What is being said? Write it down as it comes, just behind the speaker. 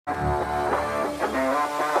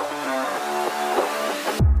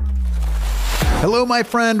Hello, my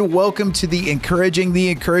friend. Welcome to the Encouraging the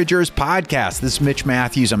Encouragers podcast. This is Mitch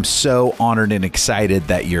Matthews. I'm so honored and excited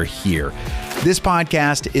that you're here. This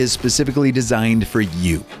podcast is specifically designed for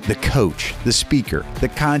you, the coach, the speaker, the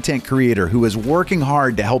content creator who is working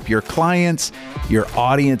hard to help your clients, your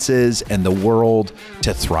audiences, and the world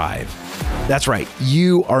to thrive. That's right.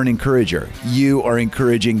 You are an encourager. You are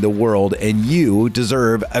encouraging the world, and you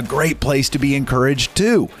deserve a great place to be encouraged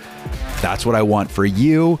too. That's what I want for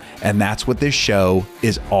you, and that's what this show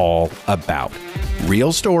is all about.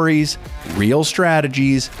 Real stories, real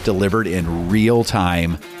strategies delivered in real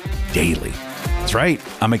time daily. That's right.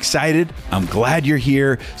 I'm excited. I'm glad you're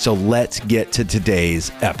here. So let's get to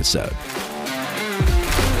today's episode.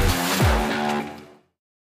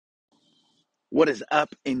 What is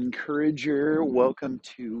up, encourager? Welcome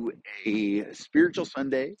to a Spiritual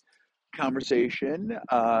Sunday conversation.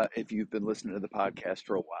 If you've been listening to the podcast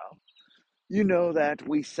for a while, you know that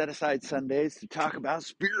we set aside Sundays to talk about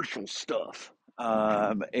spiritual stuff.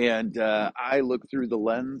 I look through the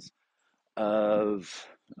lens of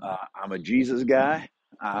I'm a Jesus guy.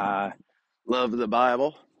 I love the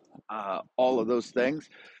Bible, all of those things.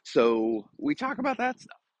 So we talk about that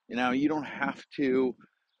stuff. You know, you don't have to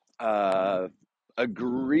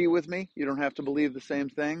agree with me. You don't have to believe the same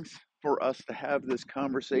things for us to have this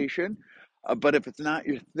conversation. But if it's not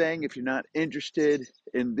your thing, if you're not interested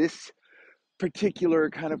in this particular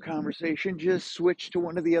kind of conversation, just switch to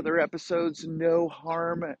one of the other episodes. No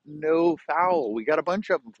harm, no foul. We got a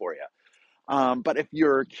bunch of them for you. But if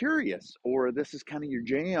you're curious or this is kind of your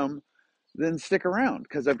jam, then stick around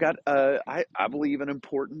because I've got, I believe, an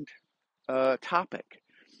important topic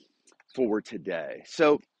for today.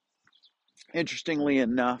 So, interestingly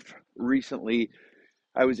enough, recently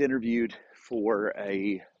I was interviewed for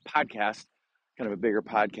a podcast, kind of a bigger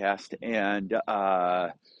podcast, and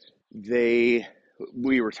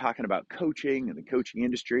we were talking about coaching and the coaching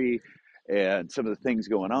industry and some of the things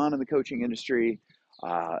going on in the coaching industry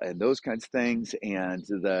and those kinds of things. And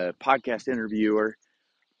the podcast interviewer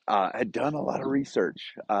had done a lot of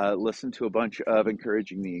research, listened to a bunch of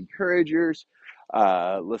Encouraging the Encouragers,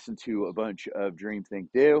 listened to a bunch of Dream, Think,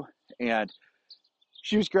 Do, and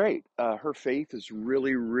she was great. Her faith is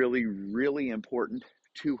really, really, really important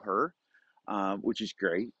to her, which is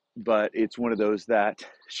great. But it's one of those that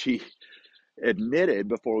she admitted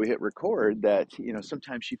before we hit record that, you know,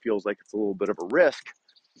 sometimes she feels like it's a little bit of a risk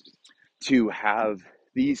to have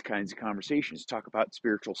these kinds of conversations, talk about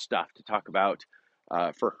spiritual stuff, to talk about,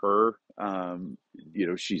 for her, you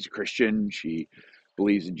know, she's a Christian, she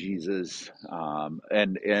believes in Jesus,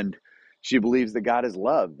 and she believes that God is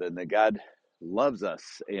love and that God loves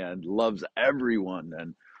us and loves everyone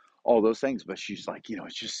and all those things. But she's like, you know,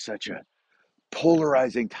 it's just such a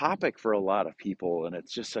polarizing topic for a lot of people, and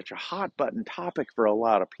it's just such a hot button topic for a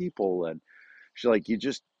lot of people. And she's like, you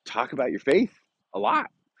just talk about your faith a lot.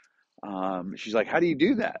 She's like, how do you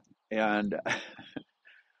do that? And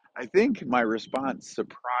I think my response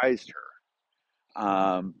surprised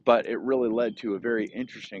her, but it really led to a very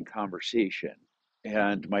interesting conversation.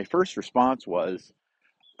 And my first response was,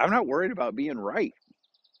 I'm not worried about being right.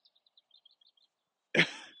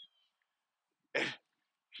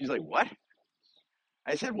 She's like, what?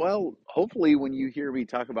 I said, well, hopefully when you hear me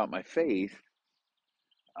talk about my faith,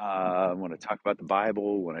 when I talk about the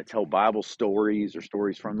Bible, when I tell Bible stories or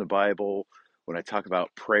stories from the Bible, when I talk about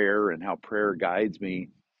prayer and how prayer guides me,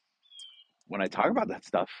 when I talk about that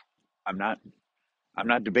stuff, I'm not I'm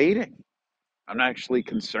not debating. I'm not actually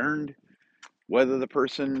concerned whether the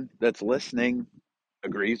person that's listening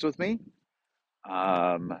agrees with me.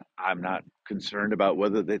 I'm not concerned about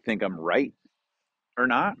whether they think I'm right or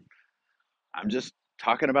not. I'm just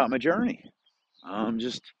talking about my journey. I'm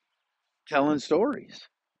just telling stories,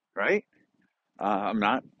 right? Uh, I'm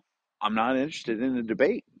not I'm not interested in a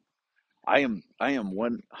debate. I am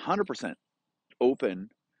 100% open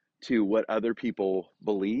to what other people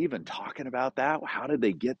believe and talking about that. How did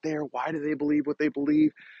they get there? Why do they believe what they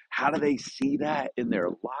believe? How do they see that in their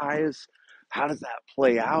lives? How does that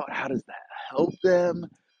play out? How does that help them?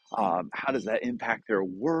 How does that impact their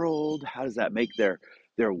world? How does that make their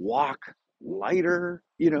walk lighter?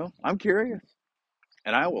 You know, I'm curious,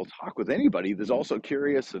 and I will talk with anybody that's also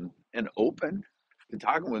curious and open to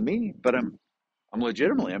talking with me. But I'm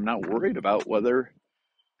legitimately, I'm not worried about whether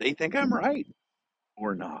they think I'm right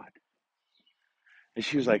or not. And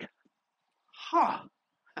she was like, huh.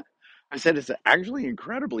 I said, it's actually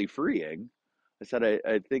incredibly freeing. I said,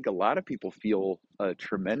 I think a lot of people feel a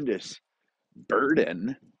tremendous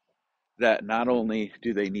burden that not only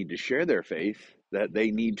do they need to share their faith, that they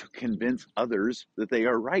need to convince others that they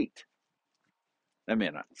are right. I may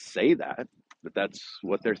not say that, that that's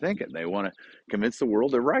what they're thinking. They want to convince the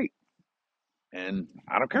world they're right. And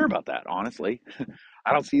I don't care about that, honestly.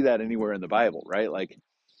 I don't see that anywhere in the Bible, right? Like,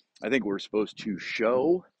 I think we're supposed to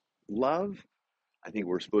show love. I think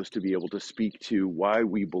we're supposed to be able to speak to why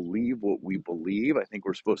we believe what we believe. I think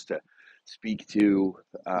we're supposed to speak to,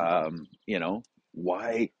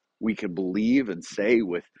 why we can believe and say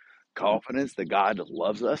with confidence that God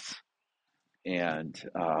loves us. And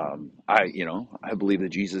I believe that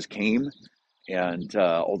Jesus came. And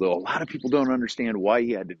although a lot of people don't understand why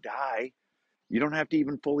he had to die, you don't have to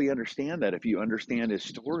even fully understand that. If you understand his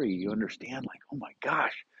story, you understand, like, oh my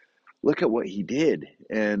gosh, look at what he did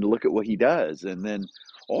and look at what he does. And then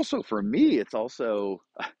also for me, it's also,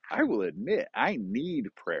 I will admit, I need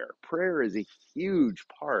prayer. Prayer is a huge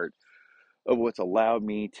part of what's allowed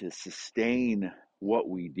me to sustain what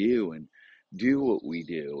we do and do what we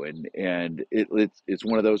do. And it's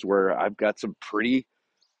one of those where I've got some pretty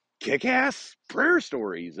kick-ass prayer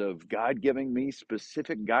stories of God giving me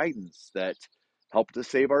specific guidance that helped to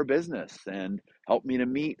save our business and helped me to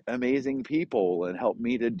meet amazing people and helped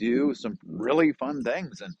me to do some really fun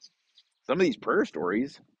things. And some of these prayer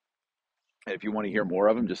stories, if you want to hear more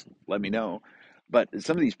of them, just let me know. But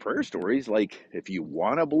some of these prayer stories, like, if you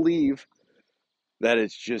want to believe that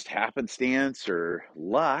it's just happenstance or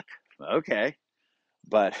luck, okay.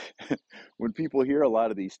 But when people hear a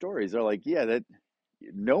lot of these stories, they're like, yeah, that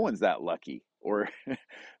no one's that lucky, or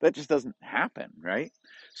that just doesn't happen, right?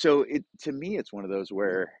 So it to me, it's one of those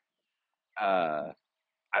where uh,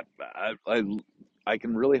 I, I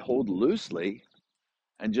can really hold loosely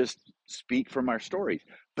and just speak from our stories.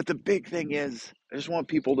 But the big thing is, I just want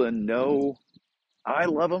people to know I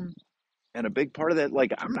love them, and a big part of that,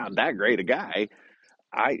 like, I'm not that great a guy.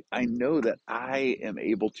 I know that I am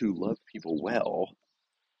able to love people well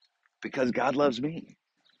because God loves me,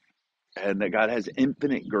 and that God has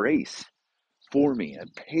infinite grace for me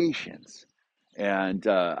and patience. And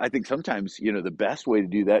I think sometimes, the best way to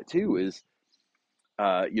do that too is,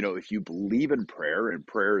 if you believe in prayer and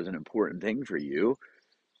prayer is an important thing for you,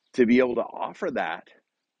 to be able to offer that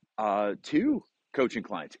to coaching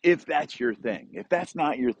clients. If that's your thing, if that's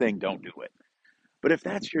not your thing, don't do it. But if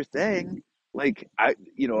that's your thing, like,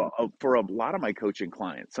 for a lot of my coaching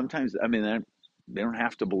clients, sometimes, I mean, they don't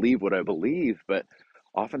have to believe what I believe, but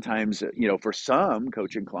oftentimes, for some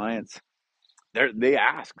coaching clients, they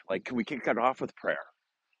ask, like, can we kick it off with prayer?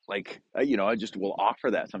 Like, I just will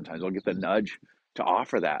offer that sometimes. I'll get the nudge to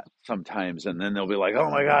offer that sometimes, and then they'll be like, oh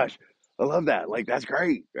my gosh, I love that. Like, that's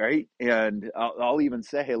great, right? And I'll even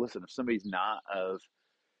say, hey, listen, if somebody's not of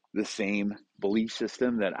the same belief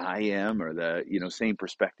system that I am, or the, same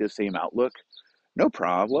perspective, same outlook, no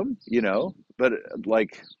problem, but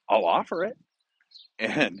like, I'll offer it.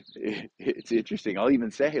 And it's interesting. I'll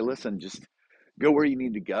even say, hey, listen, just go where you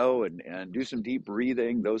need to go, and do some deep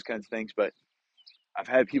breathing, those kinds of things. But I've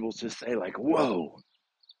had people just say, like, whoa,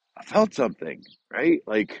 I felt something, right?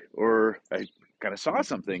 Like, or I kind of saw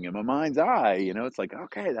something in my mind's eye, it's like,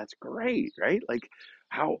 okay, that's great, right? Like,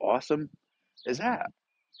 how awesome is that?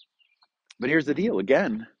 But here's the deal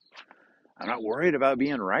again, I'm not worried about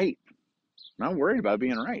being right. I'm not worried about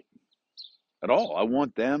being right at all. I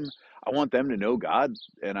want them to know God,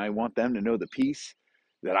 and I want them to know the peace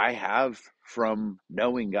that I have from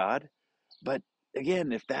knowing God. But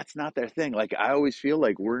again, if that's not their thing, like, I always feel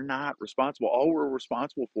like we're not responsible. All we're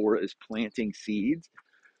responsible for is planting seeds.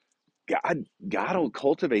 God will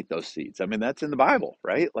cultivate those seeds. I mean, that's in the Bible,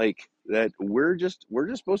 right? Like, that we're just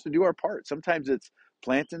supposed to do our part. Sometimes it's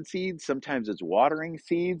planting seeds, sometimes it's watering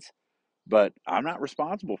seeds, but I'm not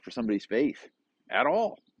responsible for somebody's faith at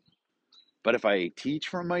all. But if I teach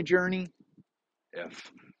from my journey,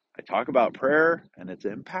 if I talk about prayer and its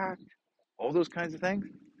impact, all those kinds of things,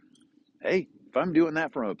 hey, if I'm doing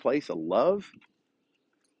that from a place of love,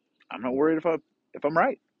 I'm not worried if I'm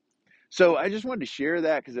right. So I just wanted to share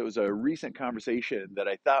that because it was a recent conversation that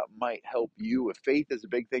I thought might help you. If faith is a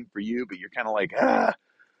big thing for you, but you're kind of like,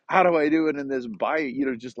 how do I do it in this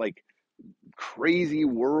just like crazy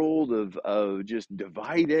world of just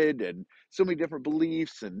divided and so many different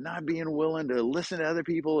beliefs and not being willing to listen to other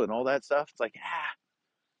people and all that stuff. It's like,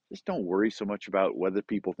 just don't worry so much about whether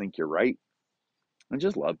people think you're right, and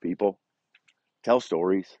just love people. Tell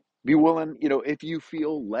stories. Be willing, if you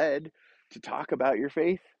feel led to talk about your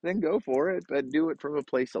faith, then go for it, but do it from a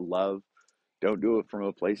place of love. Don't do it from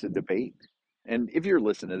a place of debate. And if you're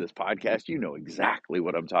listening to this podcast, you know exactly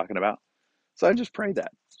what I'm talking about. So I just pray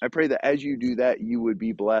that. I pray that as you do that, you would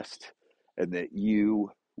be blessed and that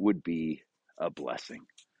you would be a blessing.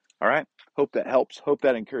 All right. Hope that helps. Hope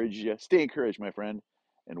that encourages you. Stay encouraged, my friend,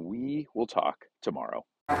 and we will talk tomorrow.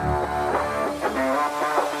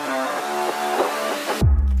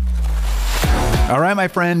 All right, my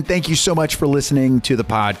friend, thank you so much for listening to the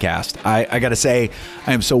podcast. I got to say,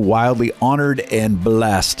 I am so wildly honored and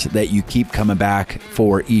blessed that you keep coming back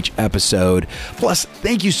for each episode. Plus,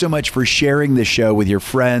 thank you so much for sharing the show with your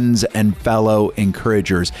friends and fellow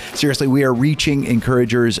encouragers. Seriously, we are reaching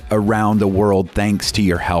encouragers around the world thanks to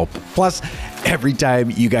your help. Plus, every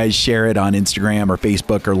time you guys share it on Instagram or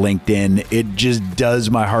Facebook or LinkedIn, it just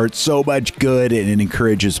does my heart so much good and it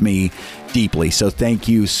encourages me deeply. So thank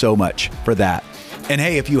you so much for that. And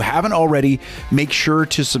hey, if you haven't already, make sure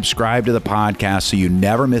to subscribe to the podcast so you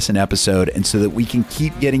never miss an episode and so that we can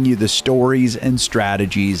keep getting you the stories and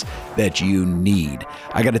strategies that you need.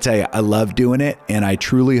 I got to tell you, I love doing it, and I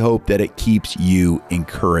truly hope that it keeps you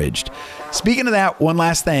encouraged. Speaking of that, one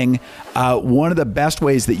last thing, one of the best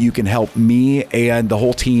ways that you can help me and the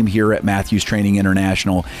whole team here at Matthews Training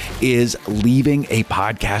International is leaving a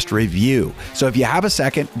podcast review. So if you have a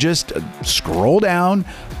second, just scroll down,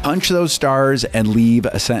 punch those stars, and leave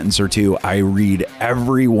a sentence or two. I read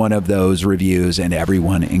every one of those reviews, and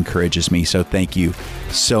everyone encourages me. So thank you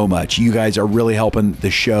so much. You guys are really helping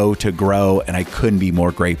the show to grow, and I couldn't be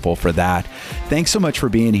more grateful for that. Thanks so much for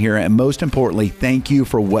being here. And most importantly, thank you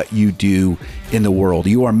for what you do in the world.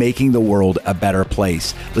 You are making the world a better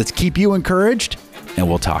place. Let's keep you encouraged, and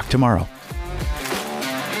we'll talk tomorrow.